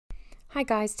Hi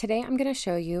guys, today I'm going to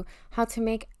show you how to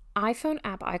make iPhone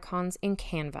app icons in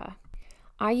Canva.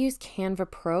 I use Canva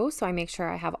Pro, so I make sure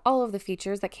I have all of the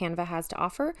features that Canva has to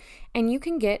offer, and you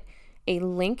can get a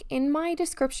link in my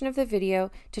description of the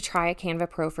video to try a Canva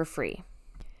Pro for free.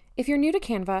 If you're new to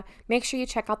Canva, make sure you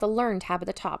check out the Learn tab at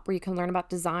the top where you can learn about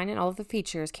design and all of the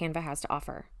features Canva has to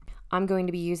offer. I'm going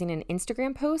to be using an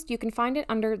Instagram post. You can find it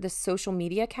under the social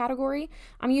media category.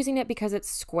 I'm using it because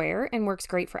it's square and works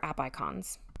great for app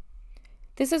icons.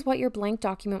 This is what your blank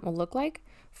document will look like.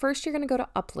 First, you're going to go to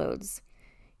Uploads.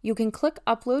 You can click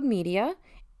Upload Media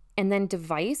and then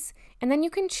Device, and then you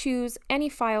can choose any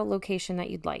file location that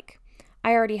you'd like.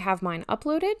 I already have mine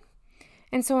uploaded,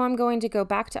 and so I'm going to go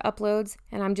back to Uploads,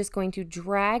 and I'm just going to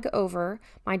drag over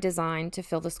my design to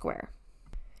fill the square.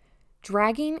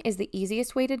 Dragging is the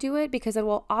easiest way to do it because it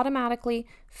will automatically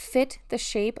fit the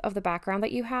shape of the background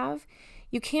that you have.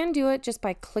 You can do it just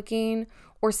by clicking,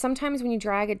 or sometimes when you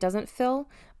drag it doesn't fill,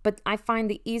 but I find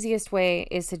the easiest way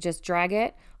is to just drag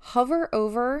it, hover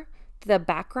over the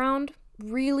background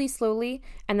really slowly,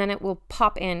 and then it will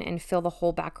pop in and fill the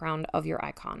whole background of your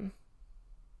icon.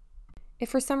 If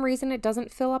for some reason it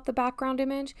doesn't fill up the background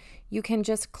image, you can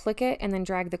just click it and then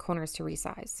drag the corners to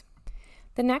resize.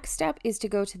 The next step is to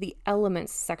go to the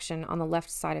Elements section on the left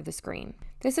side of the screen.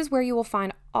 This is where you will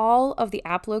find all of the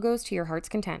app logos to your heart's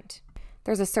content.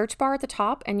 There's a search bar at the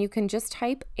top, and you can just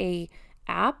type a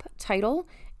app title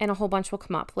and a whole bunch will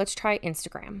come up. Let's try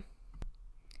Instagram.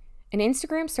 An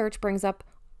Instagram search brings up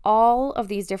all of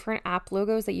these different app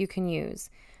logos that you can use.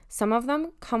 Some of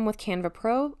them come with Canva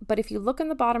Pro, but if you look in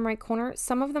the bottom right corner,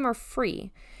 some of them are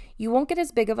free. You won't get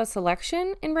as big of a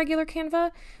selection in regular Canva,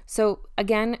 so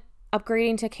again,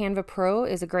 upgrading to Canva Pro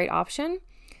is a great option,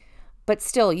 but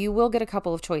still, you will get a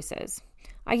couple of choices.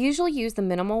 I usually use the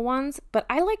minimal ones, but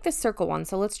I like the circle one,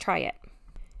 so let's try it.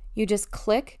 You just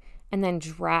click and then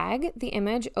drag the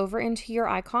image over into your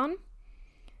icon,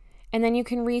 and then you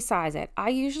can resize it. I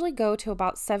usually go to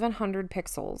about 700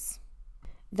 pixels.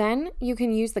 Then you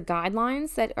can use the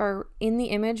guidelines that are in the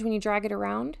image when you drag it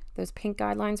around, those pink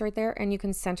guidelines right there, and you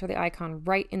can center the icon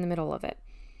right in the middle of it.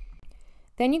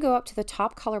 Then you go up to the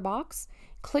top color box,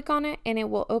 click on it, and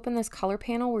it will open this color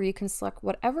panel where you can select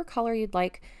whatever color you'd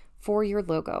like for your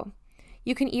logo.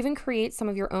 You can even create some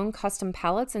of your own custom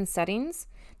palettes and settings.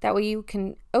 That way you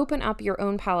can open up your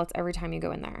own palettes every time you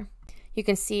go in there. You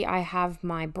can see I have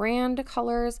my brand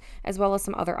colors as well as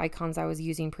some other icons I was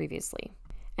using previously.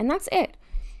 And that's it.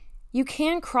 You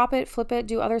can crop it, flip it,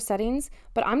 do other settings,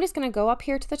 but I'm just going to go up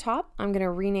here to the top. I'm going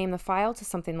to rename the file to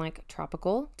something like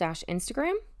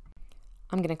tropical-Instagram.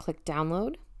 I'm going to click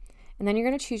download, and then you're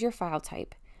going to choose your file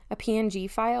type. A PNG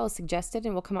file is suggested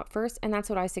and will come up first, and that's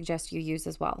what I suggest you use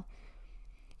as well.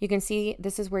 You can see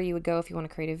this is where you would go if you want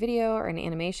to create a video or an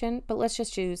animation, but let's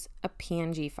just choose a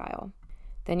PNG file.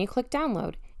 Then you click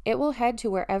download. It will head to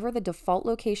wherever the default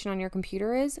location on your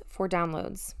computer is for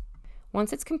downloads.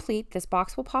 Once it's complete, this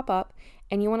box will pop up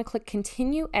and you want to click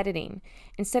continue editing.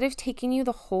 Instead of taking you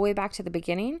the whole way back to the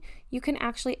beginning, you can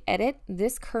actually edit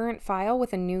this current file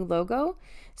with a new logo,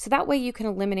 so that way you can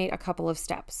eliminate a couple of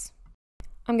steps.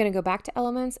 I'm going to go back to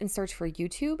Elements and search for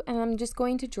YouTube, and I'm just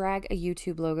going to drag a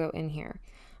YouTube logo in here.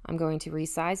 I'm going to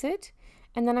resize it,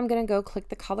 and then I'm going to go click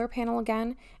the color panel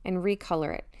again and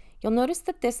recolor it. You'll notice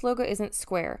that this logo isn't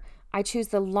square. I choose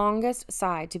the longest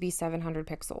side to be 700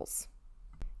 pixels.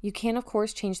 You can, of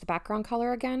course, change the background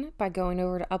color again by going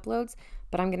over to Uploads,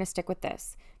 but I'm going to stick with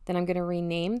this. Then I'm going to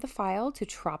rename the file to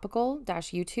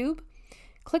tropical-YouTube,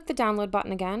 click the download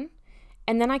button again,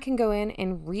 and then I can go in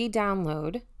and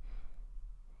re-download,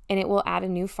 and it will add a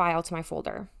new file to my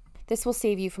folder. This will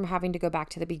save you from having to go back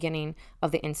to the beginning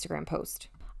of the Instagram post.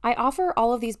 I offer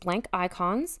all of these blank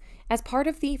icons as part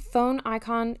of the phone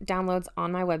icon downloads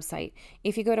on my website.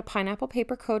 If you go to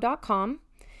pineapplepaperco.com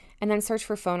and then search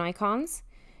for phone icons,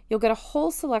 you'll get a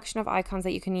whole selection of icons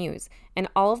that you can use, and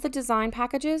all of the design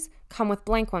packages come with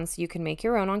blank ones so you can make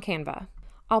your own on Canva.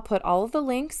 I'll put all of the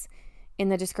links in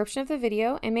the description of the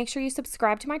video, and make sure you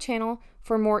subscribe to my channel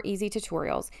for more easy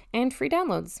tutorials and free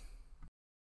downloads.